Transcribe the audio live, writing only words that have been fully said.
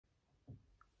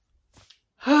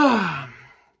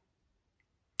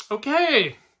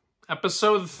Okay,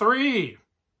 episode 3.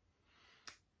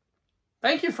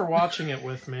 Thank you for watching it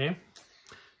with me.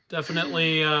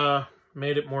 Definitely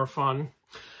made it more fun.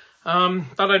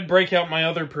 Thought I'd break out my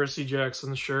other Percy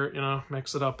Jackson shirt, you know,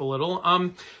 mix it up a little.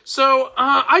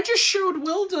 I just showed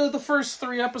Wilda the first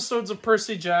 3 episodes of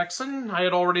Percy Jackson. I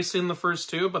had already seen the first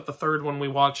 2, but the third one we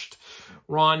watched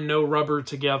Ron No Rubber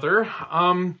together.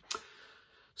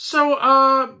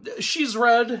 She's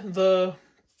read the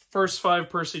first 5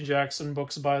 Percy Jackson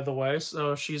books, by the way,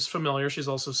 so she's familiar. She's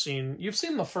also seen... You've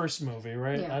seen the first movie,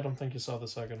 right? Yeah. I don't think you saw the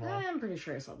second one. I'm pretty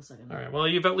sure I saw the second one. All right, well,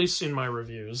 you've at least seen my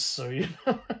reviews, so you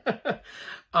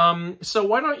know. So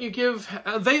why don't you give...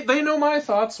 They know my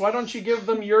thoughts. Why don't you give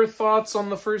them your thoughts on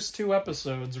the first 2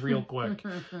 episodes real quick?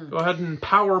 Go ahead and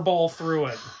powerball through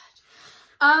it.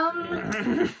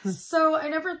 So I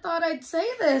never thought I'd say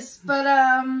this, but,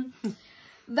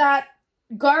 that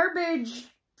garbage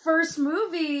first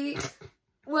movie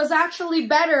was actually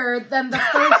better than the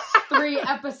first 3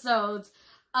 episodes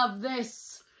of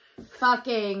this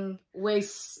fucking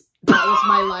waste that was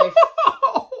my life.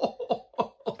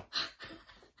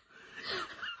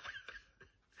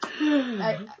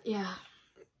 Yeah.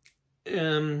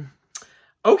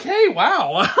 Okay,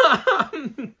 wow.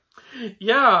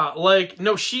 Yeah, like,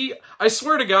 no, I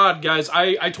swear to God, guys,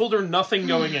 I told her nothing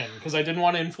going in, because I didn't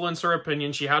want to influence her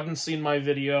opinion. She hadn't seen my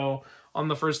video on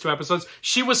the first 2 episodes.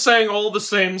 She was saying all the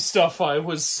same stuff I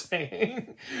was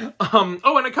saying.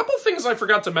 Oh, and a couple things I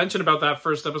forgot to mention about that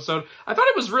first episode. I thought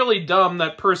it was really dumb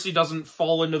that Percy doesn't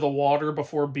fall into the water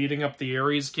before beating up the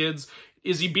Ares kids.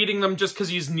 Is he beating them just because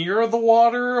he's near the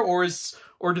water, or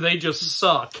do they just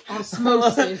suck?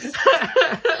 Osmosis.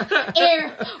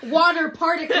 Air, water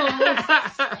particles.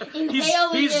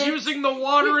 Inhaling he's using the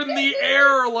water in the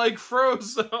air like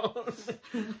Frozone.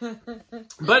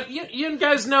 But you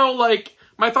guys know, like,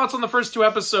 my thoughts on the first 2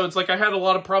 episodes, like, I had a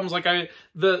lot of problems. Like,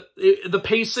 the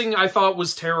pacing I thought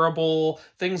was terrible.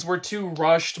 Things were too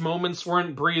rushed. Moments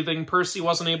weren't breathing. Percy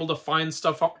wasn't able to find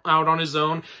stuff out on his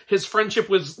own. His friendship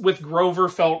with Grover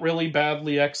felt really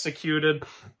badly executed.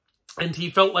 And he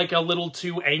felt like a little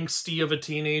too angsty of a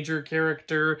teenager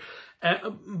character.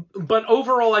 But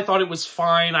overall, I thought it was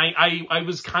fine. I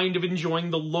was kind of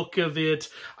enjoying the look of it.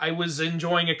 I was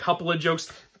enjoying a couple of jokes.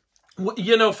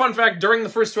 You know, fun fact, during the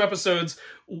first 2 episodes,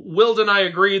 Wild and I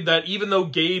agreed that even though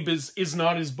Gabe is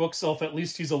not his book self, at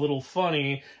least he's a little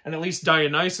funny, and at least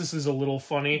Dionysus is a little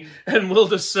funny. And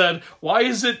Wilda said, why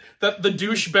is it that the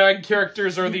douchebag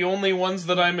characters are the only ones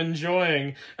that I'm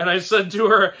enjoying? And I said to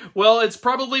her, well, it's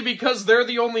probably because they're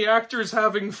the only actors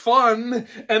having fun,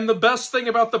 and the best thing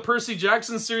about the Percy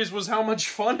Jackson series was how much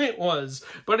fun it was.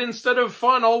 But instead of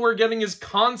fun, all we're getting is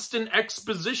constant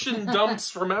exposition dumps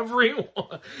from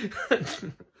everyone.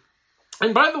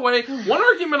 And by the way, one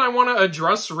argument I want to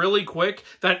address really quick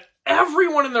that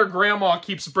everyone and their grandma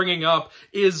keeps bringing up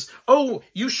is, oh,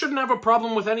 you shouldn't have a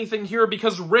problem with anything here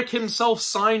because Rick himself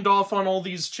signed off on all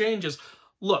these changes.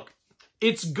 Look,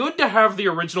 it's good to have the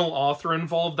original author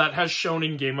involved. That has shown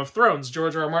in Game of Thrones.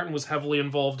 George R. R. Martin was heavily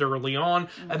involved early on,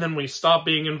 and then when he stopped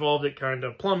being involved, it kind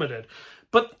of plummeted.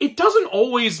 But it doesn't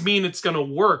always mean it's going to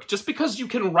work. Just because you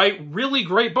can write really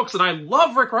great books, and I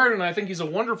love Rick Riordan, and I think he's a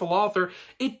wonderful author,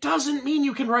 it doesn't mean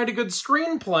you can write a good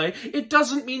screenplay. It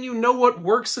doesn't mean you know what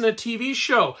works in a TV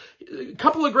show. A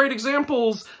couple of great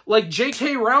examples, like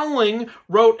J.K. Rowling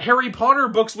wrote Harry Potter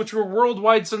books, which were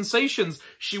worldwide sensations.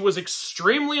 She was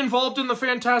extremely involved in the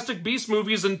Fantastic Beasts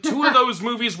movies, and 2 of those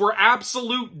movies were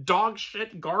absolute dog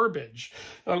shit garbage.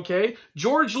 Okay?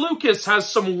 George Lucas has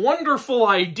some wonderful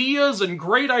ideas and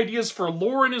great ideas for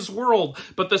lore in his world,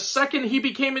 but the second he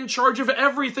became in charge of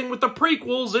everything with the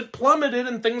prequels, it plummeted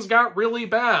and things got really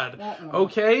bad.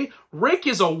 Okay? Rick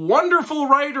is a wonderful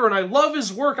writer, and I love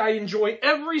his work. I enjoy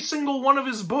every single one of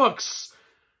his books.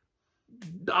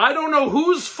 I don't know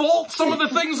whose fault some of the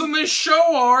things in this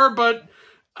show are, but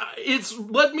it's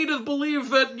led me to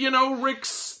believe that, you know,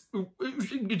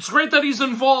 it's great that he's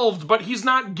involved, but he's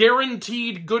not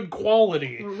guaranteed good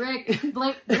quality. Rick,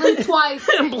 blink twice.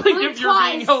 blink if you're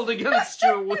being held against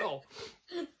your will.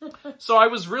 So I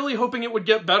was really hoping it would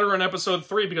get better in episode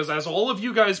 3, because as all of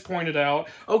you guys pointed out,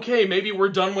 okay, maybe we're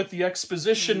done with the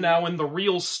exposition now and the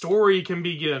real story can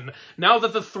begin. Now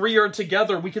that the 3 are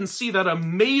together, we can see that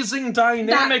amazing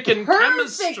dynamic and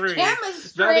chemistry.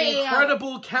 That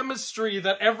incredible chemistry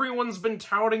that everyone's been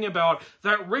touting about,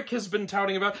 that Rick has been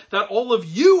touting about, that all of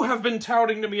you have been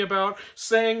touting to me about,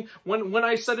 saying, when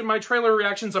I said in my trailer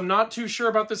reactions, I'm not too sure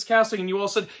about this casting, and you all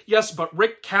said, yes, but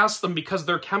Rick cast them because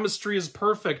their chemistry is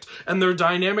perfect, and their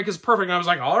dynamic is perfect. And I was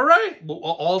like, all right,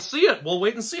 I'll see it. We'll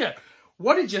wait and see it.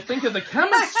 What did you think of the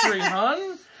chemistry,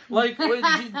 hon? Like,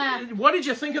 what did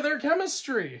you think of their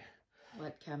chemistry?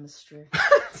 What chemistry?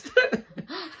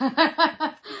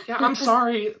 Yeah, I'm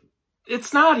sorry.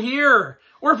 It's not here.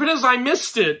 Or if it is, I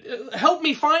missed it. Help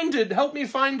me find it. Help me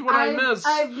find what I missed.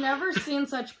 I've never seen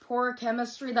such poor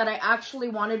chemistry that I actually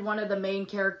wanted one of the main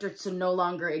characters to no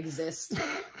longer exist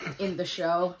in the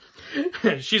show.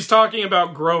 She's talking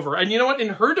about Grover. And you know what? In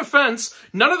her defense,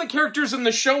 none of the characters in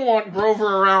the show want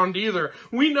Grover around either.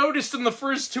 We noticed in the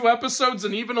first 2 episodes,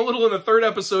 and even a little in the 3rd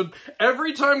episode,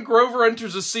 every time Grover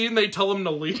enters a scene, they tell him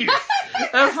to leave.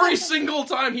 Every single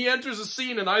time he enters a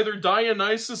scene, and either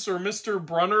Dionysus or Mr.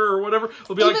 Brunner or whatever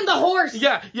will be even the horse.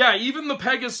 Yeah, even the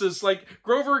Pegasus. Like,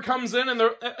 Grover comes in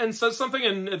and says something,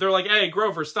 and they're like, hey,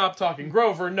 Grover, stop talking.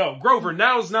 Grover, no. Grover,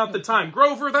 now's not the time.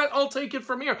 Grover, I'll take it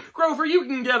from here. Grover, you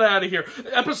can get out of here.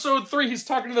 Episode 3, he's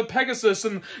talking to the Pegasus,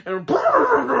 and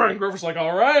Grover's like,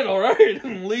 all right,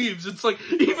 and leaves. It's like,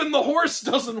 even the horse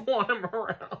doesn't want him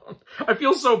around. I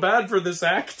feel so bad for this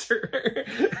actor.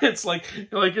 It's like,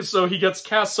 so he gets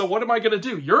cast, so what am I gonna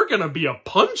do? You're gonna be a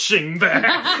punching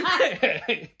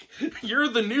bag. You're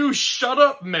the new Shut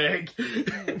Up Meg.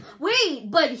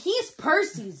 Wait, but he's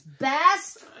Percy's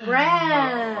best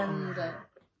friend.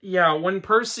 Yeah, when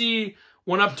Percy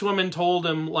went up to him and told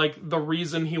him, like, the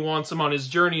reason he wants him on his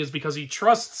journey is because he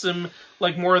trusts him,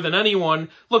 like, more than anyone.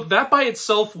 Look, that by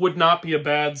itself would not be a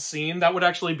bad scene. That would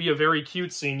actually be a very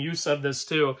cute scene. You said this,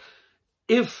 too.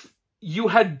 If you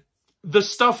had the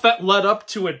stuff that led up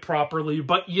to it properly,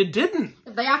 but you didn't.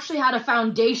 If they actually had a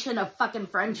foundation of fucking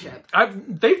friendship.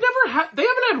 They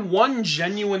haven't had one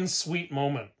genuine sweet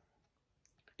moment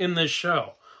in this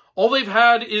show. All they've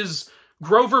had is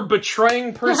Grover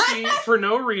betraying Percy for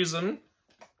no reason,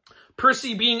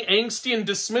 Percy being angsty and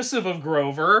dismissive of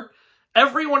Grover,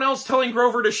 everyone else telling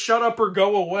Grover to shut up or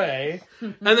go away,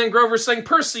 and then Grover saying,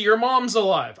 Percy, your mom's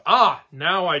alive. Ah,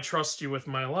 now I trust you with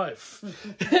my life.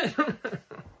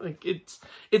 Like,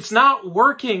 it's not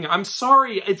working. I'm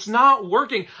sorry, it's not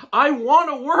working. I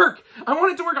want to work. I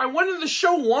want it to work. I went into the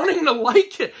show wanting to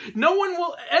like it.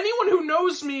 Anyone who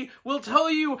knows me will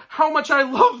tell you how much I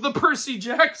love the Percy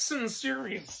Jackson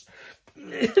series.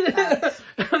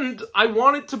 And I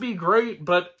want it to be great,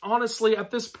 but honestly,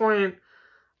 at this point,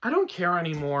 I don't care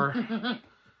anymore.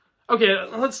 Okay,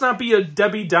 let's not be a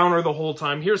Debbie Downer the whole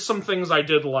time. Here's some things I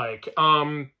did like.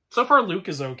 So far, Luke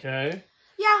is okay.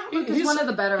 Yeah, Luke is one of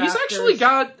the better actors.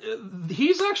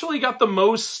 He's actually got the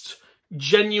most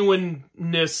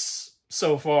genuineness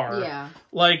so far. Yeah.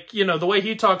 Like, you know, the way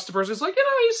he talks to Percy, it's like, you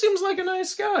know, he seems like a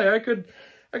nice guy. I could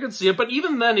see it. But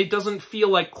even then, it doesn't feel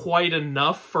like quite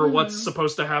enough for what's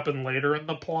supposed to happen later in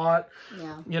the plot.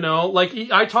 Yeah. You know, like,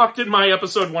 I talked in my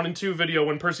episode 1 and 2 video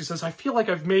when Percy says, I feel like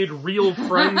I've made real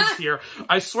friends here.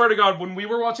 I swear to God, when we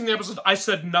were watching the episode, I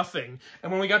said nothing.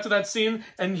 And when we got to that scene,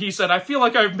 and he said, I feel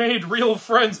like I've made real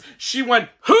friends, she went,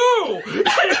 who?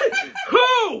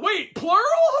 Who? Wait,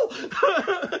 plural?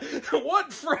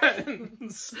 What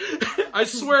friends? I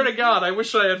swear to God, I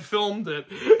wish I had filmed it.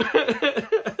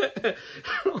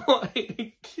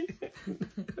 Like,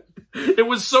 it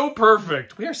was so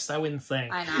perfect. We are so insane.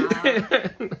 I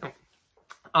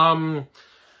know.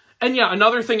 And yeah,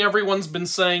 another thing everyone's been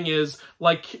saying is,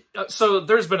 like, so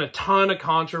there's been a ton of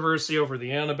controversy over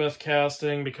the Annabeth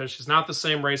casting because she's not the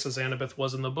same race as Annabeth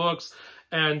was in the books.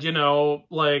 And, you know,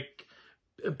 like,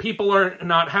 people are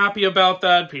not happy about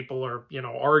that. People are, you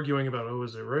know, arguing about, oh,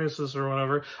 is it racist or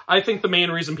whatever. I think the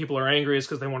main reason people are angry is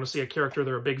because they want to see a character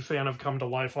they're a big fan of come to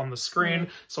life on the screen.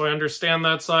 So I understand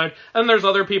that side. And there's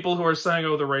other people who are saying,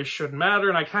 oh, the race shouldn't matter.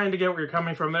 And I kind of get where you're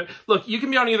coming from. Look, you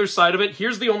can be on either side of it.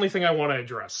 Here's the only thing I want to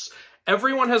address.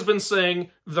 Everyone has been saying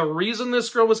the reason this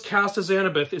girl was cast as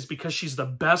Annabeth is because she's the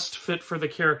best fit for the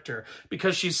character.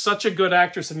 Because she's such a good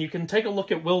actress, and you can take a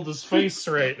look at Wilda's face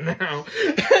right now.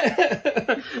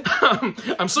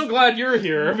 I'm so glad you're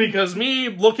here, because me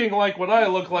looking like what I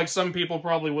look like, some people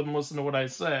probably wouldn't listen to what I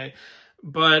say.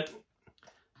 But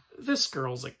this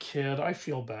girl's a kid. I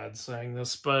feel bad saying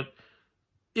this, but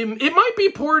it might be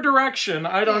poor direction.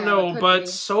 I don't know, but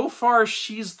so far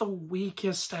she's the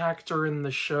weakest actor in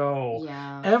the show.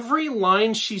 Yeah. Every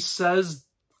line she says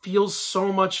feels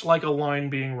so much like a line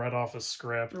being read off a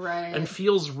script. Right. And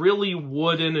feels really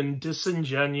wooden and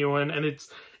disingenuous, and it's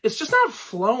just not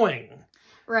flowing.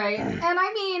 Right. And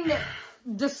I mean,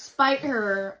 despite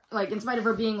her, like, in spite of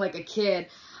her being like a kid,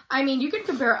 I mean, you can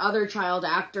compare other child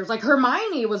actors. Like,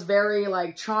 Hermione was very,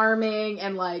 like, charming,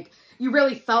 and, like, you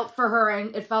really felt for her,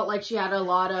 and it felt like she had a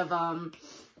lot of,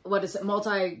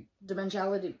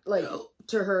 multi-dimensionality, like,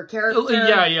 to her character.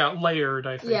 Yeah, layered,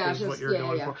 I think, is what you're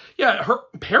going for. Yeah,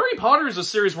 Harry Potter is a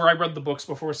series where I read the books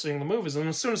before seeing the movies, and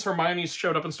as soon as Hermione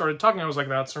showed up and started talking, I was like,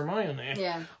 that's Hermione.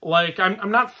 Yeah. Like,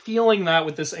 I'm not feeling that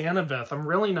with this Annabeth. I'm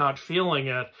really not feeling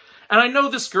it. And I know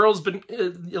this girl's been,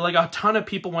 like, a ton of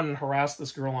people went and harassed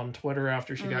this girl on Twitter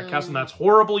after she got cast, and that's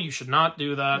horrible. You should not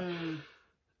do that.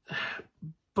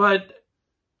 But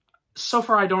so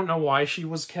far, I don't know why she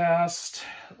was cast.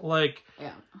 Like,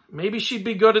 maybe she'd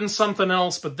be good in something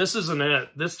else, but this isn't it.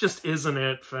 This just isn't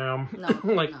it, fam.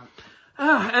 No, like, no.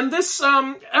 And this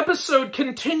episode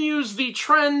continues the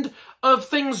trend of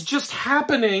things just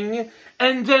happening,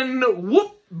 and then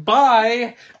whoop,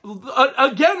 bye,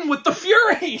 again with the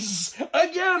Furies,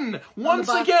 once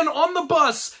again on the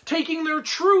bus, taking their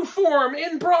true form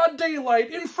in broad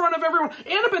daylight, in front of everyone.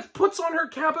 Annabeth puts on her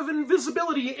cap of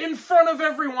invisibility in front of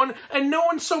everyone, and no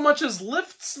one so much as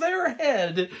lifts their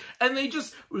head, and they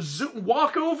just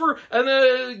walk over, and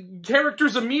the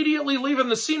characters immediately leave,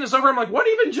 and the scene is over. I'm like, what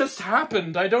even just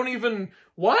happened? I don't even...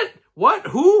 What?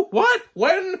 Who? What?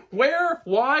 When? Where?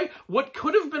 Why? What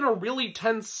could have been a really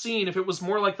tense scene if it was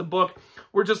more like the book,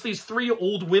 where just these three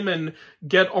old women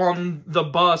get on the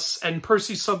bus and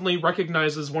Percy suddenly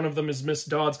recognizes one of them is Miss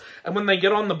Dodds. And when they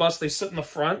get on the bus, they sit in the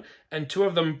front and two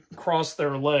of them cross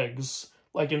their legs,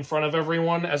 like in front of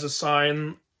everyone as a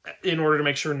sign in order to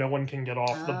make sure no one can get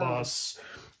off the bus.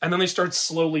 And then they start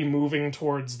slowly moving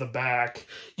towards the back.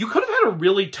 You could have had a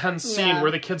really tense scene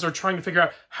where the kids are trying to figure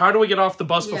out, how do we get off the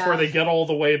bus before they get all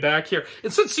the way back here?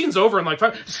 Instead, scene's over in like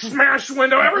 5, smash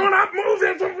window, everyone up, move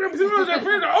it!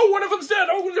 Oh, one of them's dead!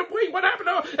 Oh, wait, what happened?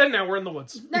 Oh, and now we're in the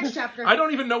woods. Next chapter. I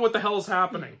don't even know what the hell is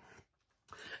happening.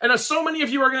 And so many of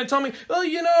you are going to tell me, well,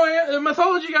 you know,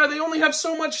 Mythology Guy, they only have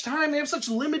so much time. They have such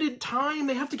limited time.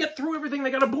 They have to get through everything. They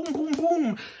got to boom, boom,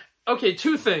 boom. Okay,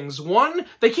 two things. One,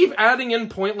 they keep adding in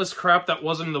pointless crap that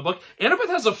wasn't in the book. Annabeth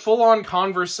has a full-on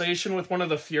conversation with one of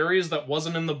the Furies that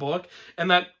wasn't in the book, and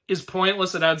that is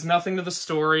pointless. It adds nothing to the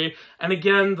story. And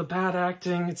again, the bad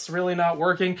acting, it's really not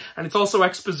working. And it's also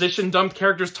exposition dump,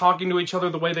 characters talking to each other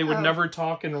the way they would never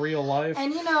talk in real life.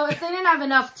 And you know, if they didn't have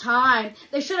enough time,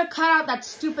 they should have cut out that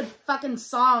stupid fucking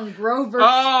song, Grover.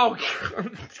 Oh,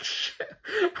 God.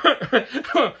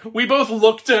 We both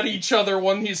looked at each other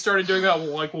when he started doing that,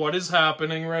 like, what is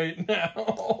happening right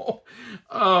now?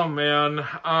 Oh, man.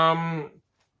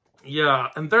 Yeah,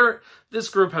 and this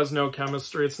group has no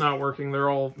chemistry. It's not working.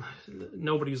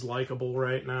 Nobody's likable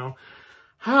right now.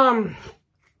 And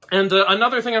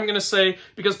another thing I'm going to say,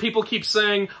 because people keep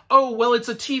saying, oh, well, it's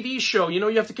a TV show. You know,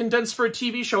 you have to condense for a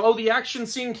TV show. Oh, the action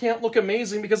scene can't look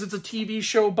amazing because it's a TV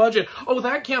show budget. Oh,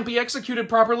 that can't be executed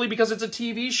properly because it's a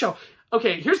TV show.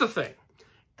 Okay, here's the thing.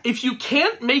 If you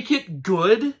can't make it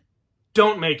good,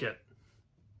 don't make it.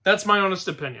 That's my honest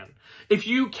opinion. If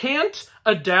you can't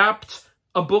adapt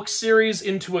a book series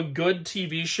into a good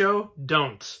TV show,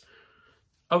 don't.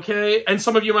 Okay? And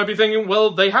some of you might be thinking,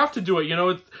 well, they have to do it, you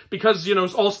know, because, you know,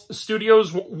 all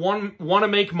studios want to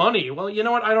make money. Well, you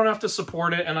know what? I don't have to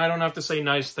support it, and I don't have to say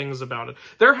nice things about it.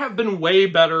 There have been way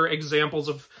better examples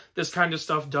of this kind of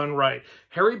stuff done right.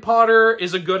 Harry Potter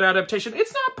is a good adaptation.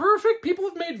 It's not perfect. People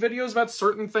have made videos about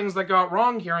certain things that got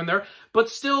wrong here and there, but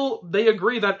still, they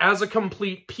agree that as a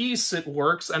complete piece, it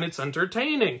works and it's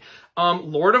entertaining.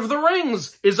 Lord of the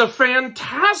Rings is a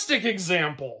fantastic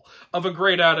example of a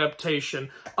great adaptation.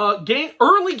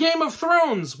 Early Game of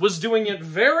Thrones was doing it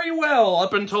very well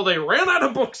up until they ran out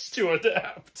of books to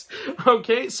adapt.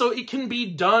 Okay, so it can be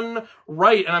done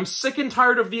right, and I'm sick and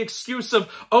tired of the excuse of,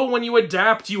 oh, when you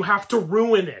adapt, you have to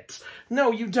ruin it.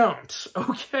 No, you don't,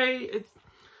 okay?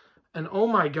 And oh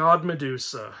my god,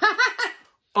 Medusa.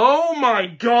 Oh my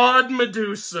god,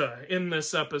 Medusa in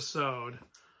this episode.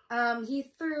 He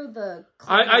threw the...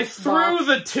 I threw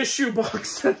the tissue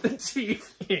box at the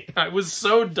TV. I was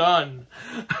so done.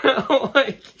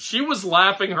 Like, she was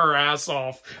laughing her ass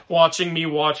off watching me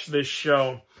watch this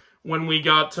show when we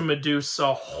got to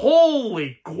Medusa.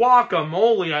 Holy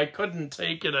guacamole, I couldn't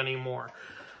take it anymore.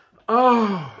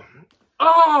 Oh.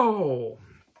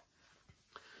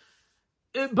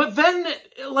 But then,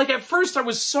 like, at first I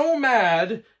was so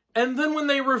mad... And then when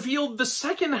they revealed the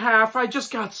second half, I just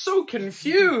got so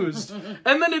confused.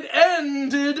 And then it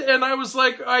ended, and I was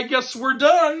like, I guess we're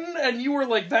done. And you were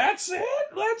like, that's it?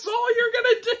 That's all you're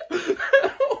gonna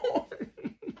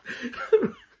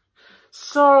do?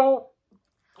 So,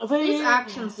 these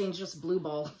action scenes just blue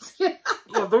balls. Yeah,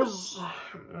 there's...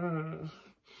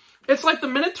 it's like the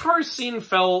Minotaur scene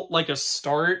felt like a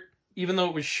start. Even though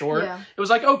it was short, It was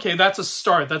like, okay, that's a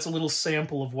start. That's a little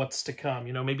sample of what's to come.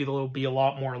 You know, maybe there'll be a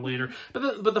lot more later.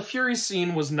 But the Fury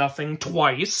scene was nothing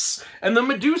twice, and the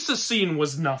Medusa scene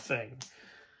was nothing.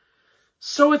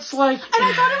 So it's like... And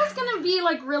I thought it was going to be,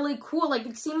 like, really cool. Like,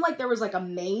 it seemed like there was, like, a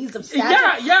maze of statues.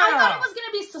 Yeah, yeah. I thought it was going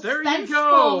to be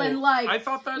suspenseful and, like... I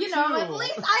thought that, you know, at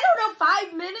least, I don't know,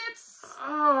 5 minutes?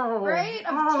 Right?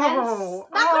 Of tense.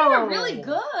 That could have been really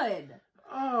good.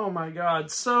 Oh, my God.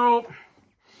 So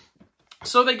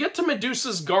they get to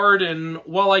Medusa's garden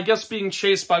while, I guess, being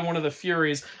chased by one of the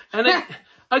Furies. And it...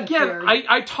 Again,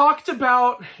 I talked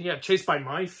about... Yeah, chased by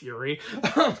my Fury.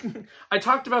 I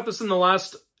talked about this in the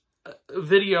last...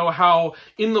 video, how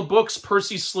in the books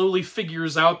Percy slowly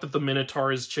figures out that the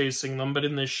Minotaur is chasing them, but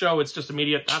in this show it's just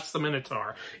immediate, that's the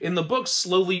Minotaur. In the books,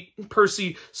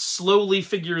 Percy slowly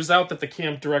figures out that the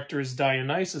camp director is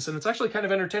Dionysus, and it's actually kind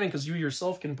of entertaining because you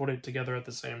yourself can put it together at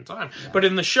the same time. Yeah. But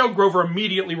in the show, Grover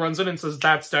immediately runs in and says,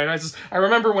 that's Dionysus. I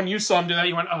remember when you saw him do that,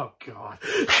 you went, oh god.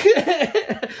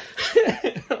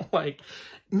 Like...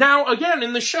 Now, again,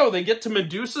 in the show, they get to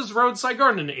Medusa's roadside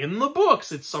garden, and in the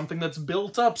books, it's something that's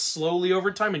built up slowly over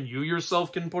time, and you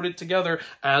yourself can put it together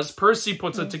as Percy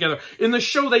puts it together. In the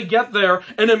show, they get there,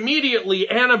 and immediately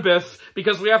Annabeth,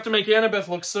 because we have to make Annabeth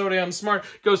look so damn smart,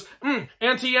 goes,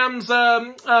 Auntie M's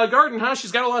garden, huh?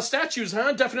 She's got a lot of statues,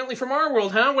 huh? Definitely from our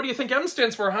world, huh? What do you think M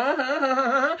stands for,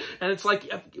 huh? And it's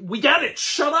like, we get it,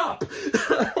 shut up!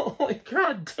 Oh my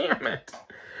god damn it.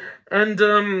 And,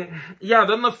 yeah,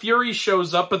 then the Fury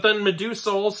shows up, but then Medusa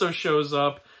also shows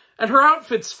up, and her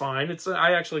outfit's fine.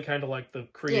 I actually kind of like the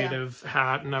creative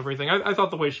hat and everything. I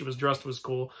thought the way she was dressed was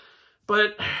cool.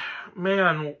 But,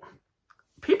 man,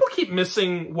 people keep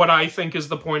missing what I think is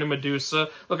the point of Medusa.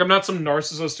 Look, I'm not some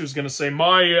narcissist who's going to say,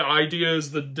 my idea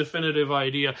is the definitive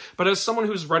idea. But as someone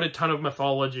who's read a ton of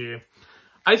mythology,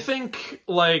 I think,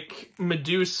 like,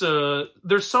 Medusa,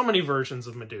 there's so many versions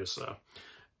of Medusa.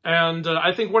 And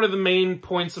I think one of the main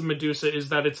points of Medusa is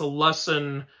that it's a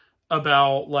lesson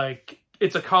about, like,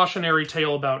 it's a cautionary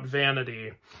tale about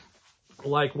vanity.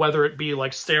 Like, whether it be,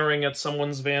 like, staring at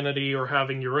someone's vanity or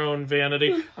having your own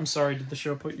vanity. I'm sorry, did the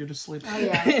show put you to sleep? Oh,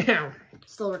 yeah.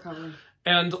 Still recovering.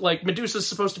 And, like, Medusa's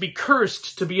supposed to be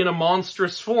cursed to be in a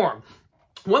monstrous form.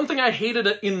 One thing I hated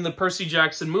in the Percy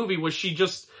Jackson movie was she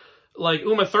just... Like,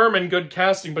 Uma Thurman, good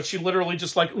casting, but she literally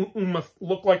just, like,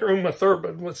 looked like Uma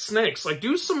Thurman with snakes. Like,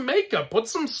 do some makeup, put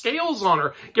some scales on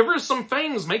her, give her some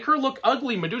fangs, make her look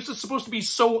ugly. Medusa's supposed to be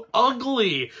so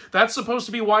ugly. That's supposed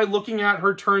to be why looking at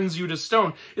her turns you to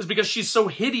stone, is because she's so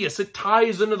hideous. It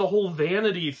ties into the whole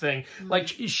vanity thing. Like,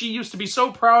 she used to be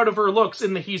so proud of her looks,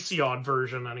 in the Hesiod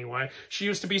version, anyway. She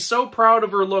used to be so proud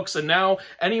of her looks, and now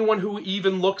anyone who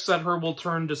even looks at her will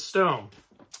turn to stone.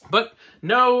 But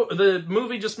no, the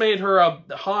movie just made her a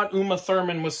hot Uma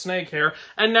Thurman with snake hair.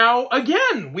 And now,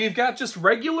 again, we've got just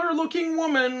regular-looking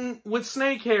woman with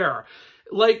snake hair.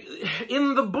 Like,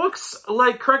 in the books,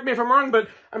 like, correct me if I'm wrong, but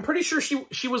I'm pretty sure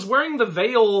she was wearing the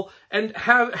veil and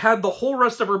had the whole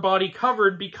rest of her body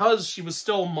covered because she was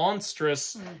still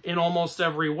monstrous in almost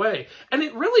every way. And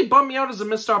it really bummed me out as a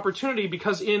missed opportunity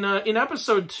because in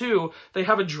episode 2, they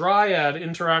have a dryad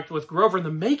interact with Grover, and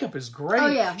the makeup is great. Oh,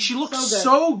 yeah. She looks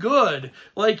so good.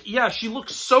 Like, yeah, she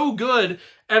looks so good.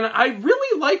 And I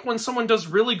really like when someone does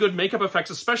really good makeup effects,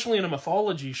 especially in a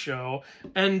mythology show.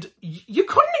 And you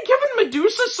couldn't have given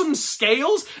Medusa some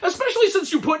scales, especially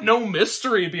since you put no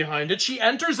mystery behind it. She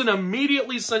enters and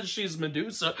immediately says she's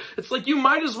Medusa. It's like you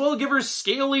might as well give her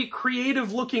scaly,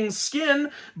 creative-looking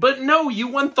skin. But no, you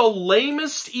went the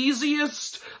lamest,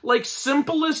 easiest, like,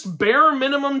 simplest, bare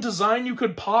minimum design you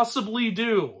could possibly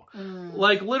do.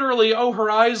 Like, literally, oh,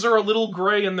 her eyes are a little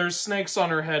gray and there's snakes on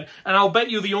her head. And I'll bet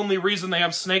you the only reason they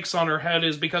have snakes on her head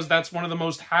is because that's one of the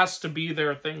most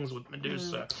has-to-be-there things with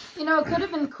Medusa. You know, it could have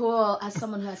been cool, as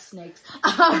someone who has snakes.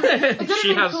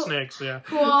 She has snakes, yeah.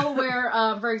 Cool, where,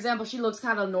 for example, she looks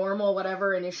kind of normal,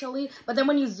 whatever, initially. But then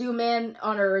when you zoom in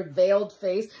on her veiled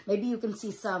face, maybe you can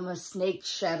see some snake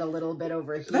shed a little bit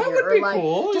over here. That would be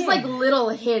cool. Just, like, little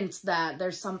hints that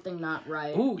there's something not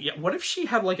right. Ooh, yeah. What if she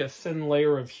had, like, a thin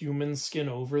layer of human skin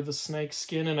over the snake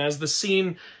skin, and as the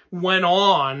scene went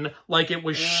on, like, it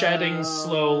was shedding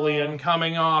slowly and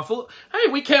coming off. Hey,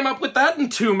 we came up with that in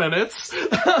 2 minutes.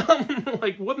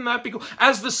 Like, wouldn't that be cool?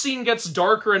 As the scene gets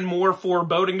darker and more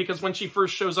foreboding, because when she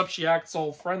first shows up, she acts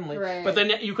all friendly. Right. But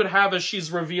then you could have, as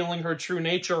she's revealing her true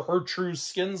nature, her true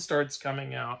skin starts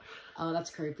coming out. Oh, that's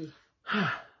creepy.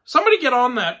 Somebody get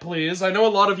on that, please. I know a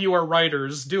lot of you are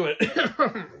writers. Do it.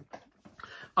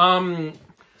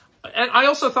 And I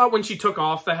also thought when she took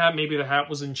off the hat, maybe the hat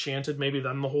was enchanted. Maybe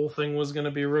then the whole thing was going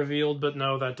to be revealed. But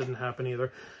no, that didn't happen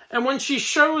either. And when she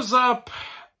shows up,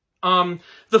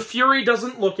 the Fury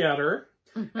doesn't look at her.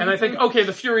 And I think, okay,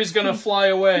 the Fury's gonna fly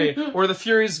away, or the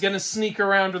Fury's gonna sneak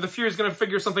around, or the Fury's gonna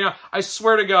figure something out. I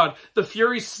swear to God, the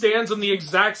Fury stands in the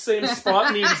exact same spot,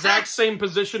 in the exact same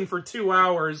position for 2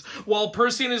 hours, while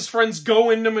Percy and his friends go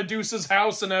into Medusa's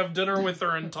house and have dinner with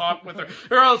her and talk with her.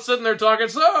 They're all sitting there talking,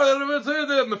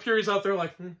 and the Fury's out there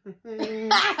like...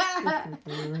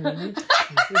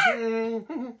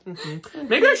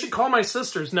 Maybe I should call my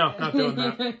sisters. No, not doing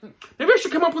that. Maybe I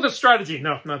should come up with a strategy.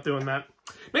 No, not doing that.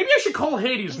 Maybe I should call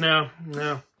Hades. No.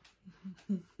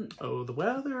 Oh, the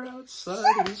weather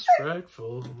outside is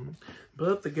frightful,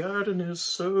 but the garden is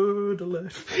so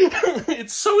delightful.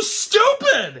 It's so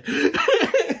stupid!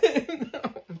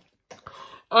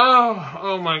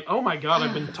 Oh my God,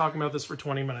 I've been talking about this for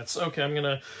 20 minutes. Okay, I'm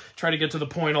gonna try to get to the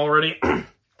point already.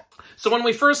 So when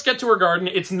we first get to her garden,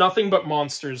 it's nothing but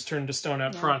monsters turned to stone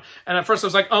out front. And at first I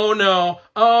was like, oh no,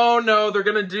 they're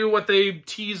gonna do what they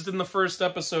teased in the first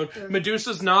episode.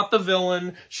 Medusa's not the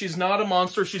villain. She's not a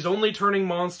monster. She's only turning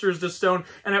monsters to stone.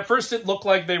 And at first it looked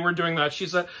like they were doing that. She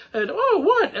said, oh,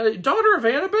 what? Daughter of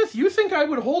Annabeth? You think I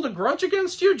would hold a grudge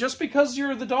against you just because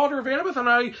you're the daughter of Annabeth? And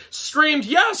I screamed,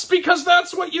 yes, because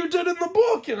that's what you did in the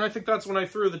book. And I think that's when I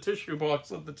threw the tissue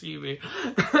box at the TV.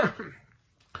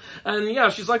 And yeah,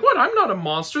 she's like, what? I'm not a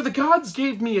monster. The gods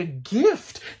gave me a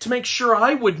gift to make sure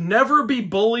I would never be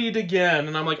bullied again.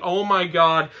 And I'm like, oh my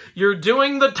God, you're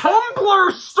doing the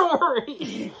Tumblr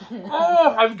story.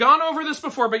 Oh, I've gone over this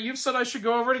before, but you've said I should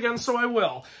go over it again, so I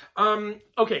will.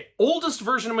 Okay, oldest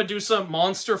version of Medusa,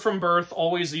 monster from birth,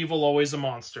 always evil, always a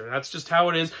monster. That's just how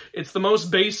it is. It's the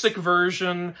most basic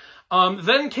version.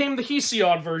 Then came the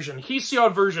Hesiod version.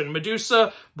 Hesiod version,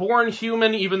 Medusa, born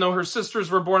human, even though her sisters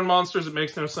were born monsters. It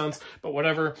makes no sense, but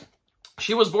whatever.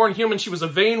 She was born human. She was a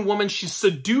vain woman. She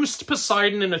seduced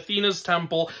Poseidon in Athena's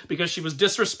temple because she was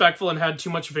disrespectful and had too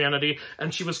much vanity,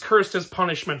 and she was cursed as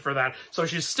punishment for that. So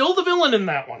she's still the villain in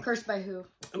that one. Cursed by who?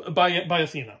 By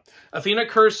Athena. Athena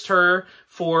cursed her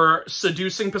for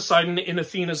seducing Poseidon in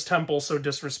Athena's temple so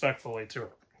disrespectfully to her.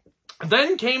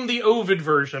 Then came the Ovid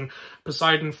version.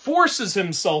 Poseidon forces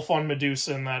himself on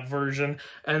Medusa in that version,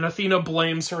 and Athena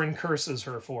blames her and curses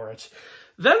her for it.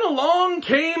 Then along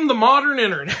came the modern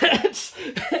internet.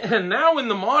 And now in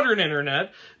the modern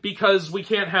internet, because we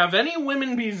can't have any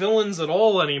women be villains at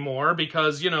all anymore,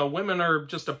 because, you know, women are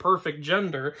just a perfect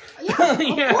gender.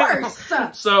 Yeah, of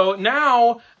course. So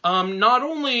now, not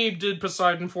only did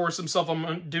Poseidon force himself on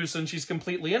Medusa and she's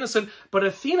completely innocent, but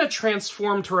Athena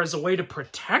transformed her as a way to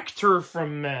protect her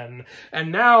from men.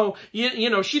 And now,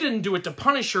 you know, she didn't do it to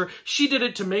punish her. She did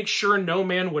it to make sure no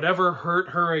man would ever hurt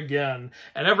her again.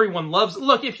 And everyone loves it.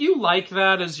 Look, if you like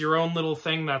that as your own little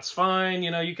thing, that's fine.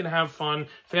 You know, you can have fun.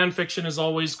 Fan fiction is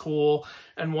always cool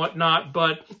and whatnot,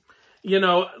 but... You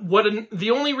know, the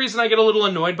only reason I get a little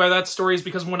annoyed by that story is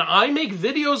because when I make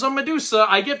videos on Medusa,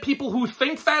 I get people who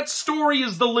think that story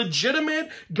is the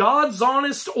legitimate, God's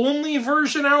honest, only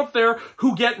version out there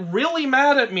who get really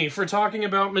mad at me for talking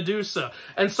about Medusa.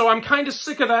 And so I'm kind of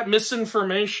sick of that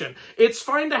misinformation. It's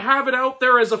fine to have it out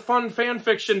there as a fun fan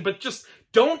fiction, but just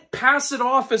don't pass it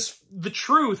off as the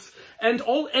truth. And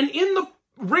in the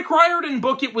Rick Riordan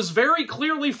book, it was very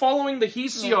clearly following the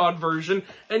Hesiod version,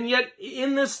 and yet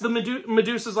in this, the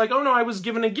Medusa's like, oh no, I was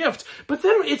given a gift. But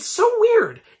then it's so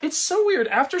weird. It's so weird.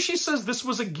 After she says, this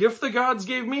was a gift the gods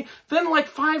gave me, then like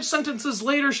 5 sentences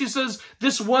later, she says,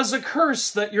 this was a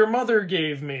curse that your mother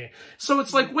gave me. So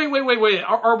it's like, wait.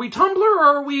 Are we Tumblr or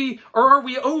are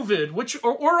we Ovid?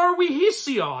 Or are we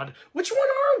Hesiod? Which one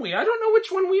are we? I don't know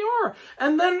which one we are.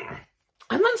 And then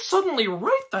suddenly,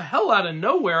 right the hell out of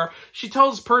nowhere, she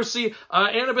tells Percy,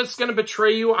 Annabeth's gonna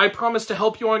betray you. I promise to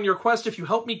help you on your quest if you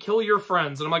help me kill your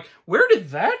friends. And I'm like, where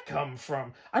did that come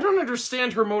from? I don't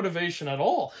understand her motivation at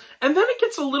all. And then it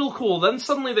gets a little cool. Then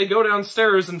suddenly they go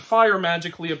downstairs and fire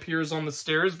magically appears on the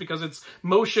stairs because it's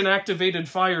motion-activated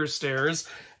fire stairs.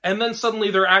 And then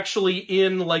suddenly they're actually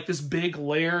in, like, this big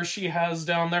lair she has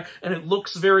down there, and it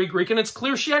looks very Greek, and it's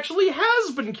clear she actually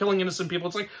has been killing innocent people.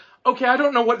 It's like, okay, I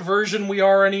don't know what version we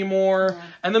are anymore. Yeah.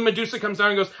 And then Medusa comes down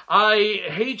and goes, I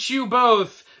hate you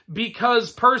both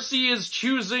because Percy is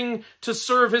choosing to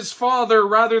serve his father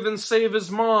rather than save his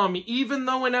mom, even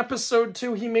though in episode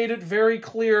 2 he made it very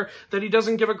clear that he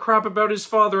doesn't give a crap about his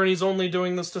father and he's only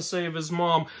doing this to save his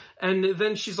mom. And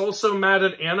then she's also mad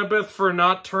at Annabeth for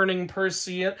not turning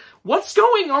Percy in. What's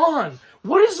going on?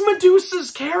 What is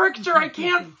Medusa's character? I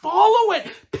can't follow it.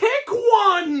 Pick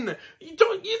one! They're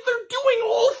doing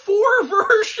all 4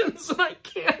 versions and I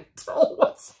can't tell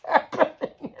what's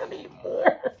happening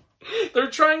anymore. They're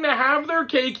trying to have their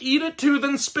cake, eat it too,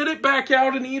 then spit it back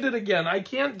out and eat it again. I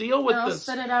can't deal with this.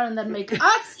 Spit it out and then make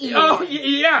us eat Oh, it.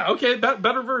 yeah, okay,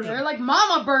 better version. They're like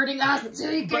mama birding us so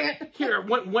you can't. But here,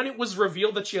 when it was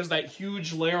revealed that she has that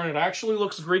huge lair and it actually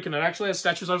looks Greek and it actually has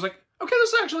statues, I was like, okay,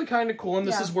 this is actually kind of cool. And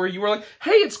this is where you were like,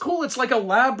 hey, it's cool. It's like a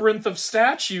labyrinth of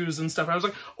statues and stuff. And I was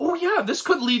like, oh yeah, this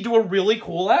could lead to a really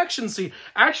cool action scene.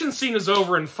 Action scene is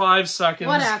over in 5 seconds.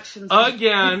 What action scene?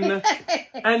 Again.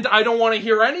 And I don't want to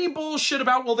hear any bullshit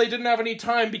about, well, they didn't have any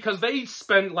time because they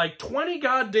spent like 20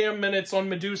 goddamn minutes on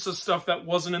Medusa stuff that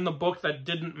wasn't in the book that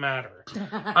didn't matter.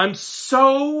 I'm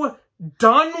so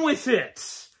done with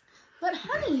it. But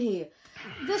honey,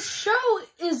 this show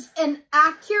is an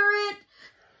accurate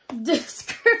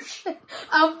description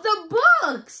of the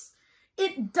books.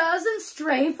 It doesn't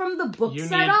stray from the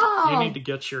books at all. You need to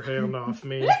get your hand off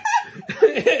me.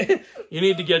 You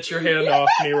need to get your hand off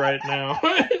me right now.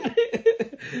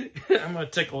 I'm gonna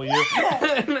tickle you.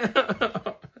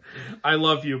 I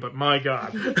love you, but my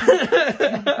God. That's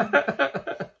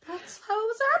how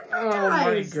it's advertised. Oh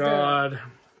my God.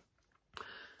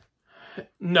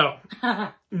 No.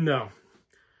 No.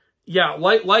 Yeah,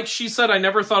 like she said, I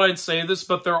never thought I'd say this,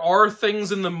 but there are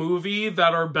things in the movie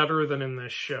that are better than in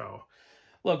this show.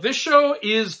 Look, this show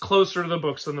is closer to the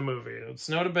books than the movie. It's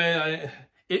no debate.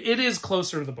 It is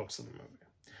closer to the books than the movie.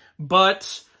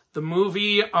 But the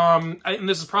movie, and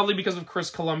this is probably because of Chris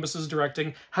Columbus's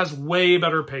directing, has way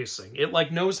better pacing. It,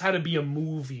 like, knows how to be a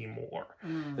movie more.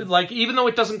 Like, even though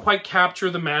it doesn't quite capture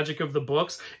the magic of the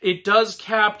books, it does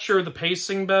capture the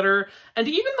pacing better. And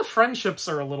even the friendships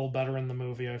are a little better in the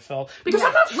movie, I felt. Because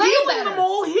I'm not feeling them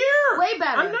all here. Way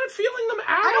better. I'm not feeling them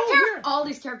at all I don't care here. if all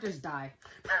these characters die.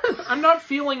 I'm not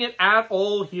feeling it at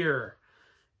all here.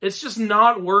 It's just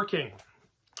not working.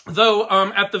 Though,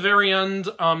 at the very end,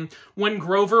 when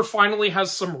Grover finally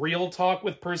has some real talk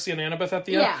with Percy and Annabeth at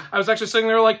the end, I was actually sitting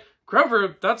there like,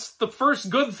 Grover, that's the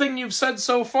first good thing you've said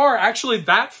so far. Actually,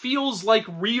 that feels like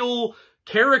real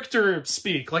character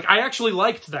speak. Like, I actually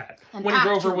liked that when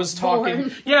Grover was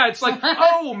talking. Yeah, it's like,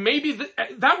 oh, maybe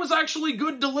that was actually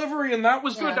good delivery and that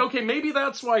was good. Okay, maybe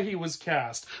that's why he was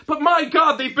cast. But my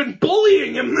God, they've been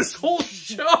bullying him this whole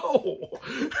show.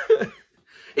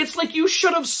 It's like you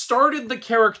should have started the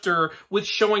character with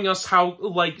showing us how,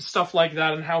 like, stuff like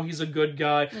that and how he's a good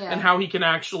guy and how he can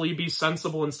actually be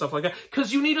sensible and stuff like that.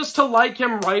 Because you need us to like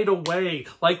him right away,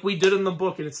 like we did in the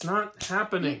book, and it's not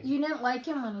happening. You didn't like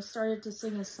him when he started to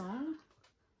sing his song?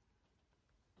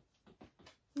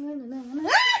 No!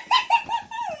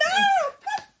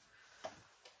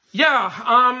 Yeah,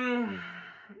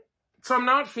 so I'm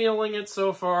not feeling it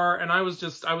so far, and I was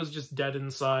just dead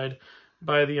inside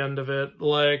by the end of it.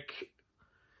 Like,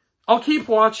 I'll keep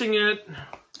watching it.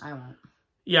 I won't.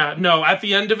 Yeah, no, at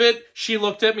the end of it, she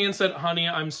looked at me and said, honey,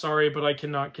 I'm sorry, but I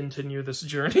cannot continue this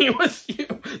journey with you.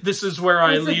 This is where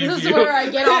I leave you. This is where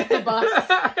I get off the bus.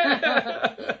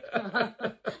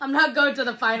 I'm not going to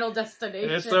the final destination.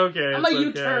 It's okay. I'm a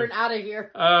U-turn out of here.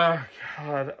 God.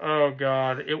 Oh,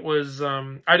 God. It was,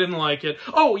 I didn't like it.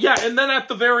 Oh, yeah, and then at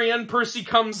the very end, Percy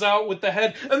comes out with the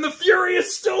head, and the Fury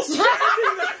is still standing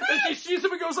there. And she sees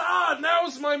him and goes,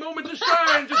 now's my moment to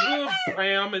shine. Just,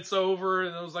 bam, it's over.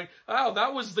 And I was like, wow,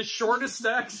 that was the shortest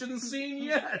action scene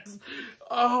yet.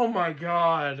 Oh, my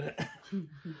God.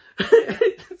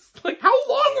 It's like, how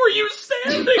long were you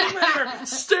standing there,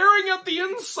 staring at the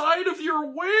inside of your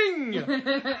wing?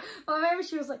 Well, maybe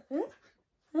she was like, huh?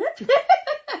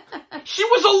 She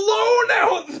was alone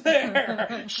out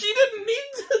there. She didn't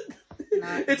need to.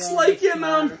 It's like in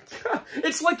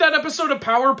it's like that episode of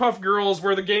Powerpuff Girls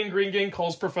where the Green Gang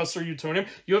calls Professor Utonium.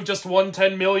 You have just won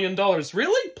 $10 million.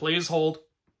 Really? Please hold.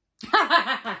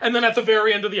 And then at the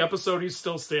very end of the episode, he's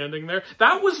still standing there.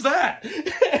 That was that.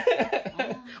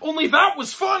 Only that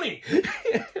was funny.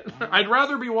 I'd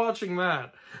rather be watching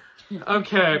that.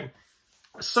 Okay.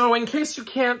 So, in case you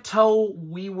can't tell,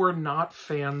 we were not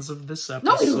fans of this episode.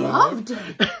 No, we loved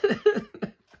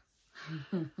it.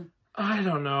 I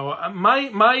don't know.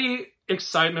 My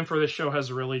excitement for this show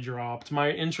has really dropped.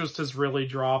 My interest has really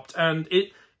dropped. And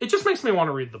it just makes me want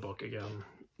to read the book again.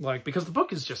 Like, because the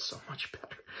book is just so much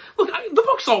better. Look, the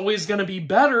book's always going to be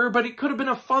better, but it could have been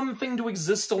a fun thing to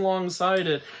exist alongside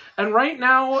it. And right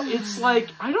now, it's like,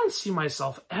 I don't see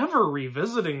myself ever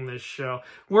revisiting this show.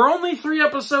 We're only 3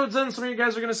 episodes in. Some of you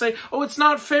guys are going to say, oh, it's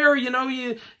not fair. You know,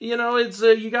 it's,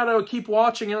 you got to keep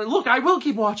watching. And look, I will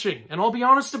keep watching. And I'll be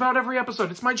honest about every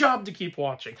episode. It's my job to keep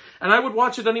watching. And I would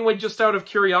watch it anyway just out of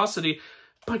curiosity.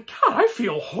 But God, I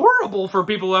feel horrible for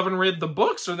people who haven't read the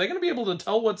books. Are they going to be able to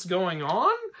tell what's going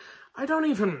on? I don't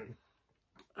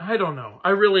know. I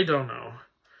really don't know.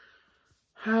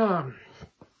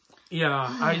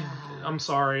 Yeah, I'm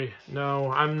sorry.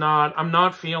 No, I'm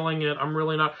not feeling it. I'm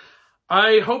really not.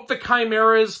 I hope the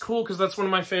Chimera is cool, because that's one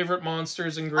of my favorite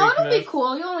monsters in Greek myth. Oh, it'll be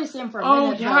cool. You only see him for a Oh,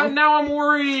 minute, yeah, though. now I'm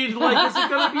worried. Like, is it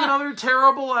going to be another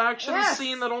terrible action Yes.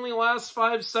 scene that only lasts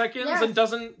 5 seconds Yes. and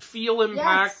doesn't feel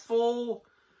impactful? Yes.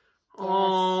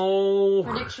 Oh.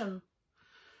 Prediction.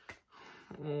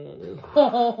 Oh.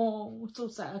 Oh, so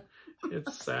sad.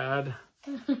 It's sad.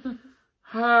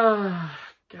 God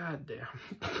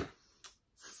damn.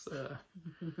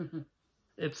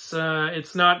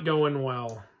 It's not going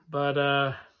well.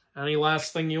 But any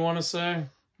last thing you want to say?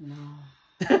 No.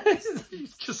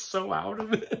 He's just so out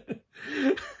of it.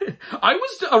 I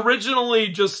was originally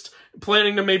just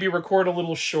planning to maybe record a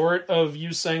little short of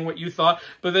you saying what you thought,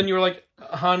 but then you were like,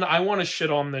 "Hun, I want to shit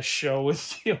on this show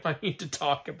with you. I need to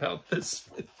talk about this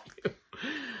with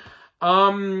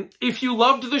you." If you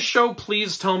loved the show,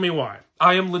 please tell me why.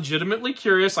 I am legitimately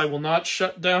curious. I will not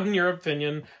shut down your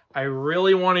opinion. I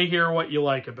really want to hear what you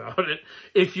like about it.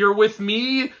 If you're with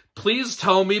me, please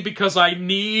tell me, because I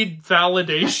need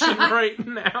validation right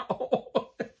now.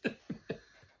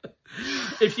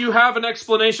 If you have an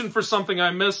explanation for something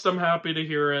I missed, I'm happy to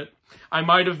hear it. I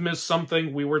might have missed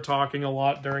something. We were talking a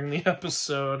lot during the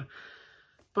episode.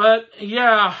 But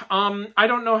yeah, I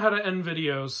don't know how to end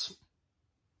videos.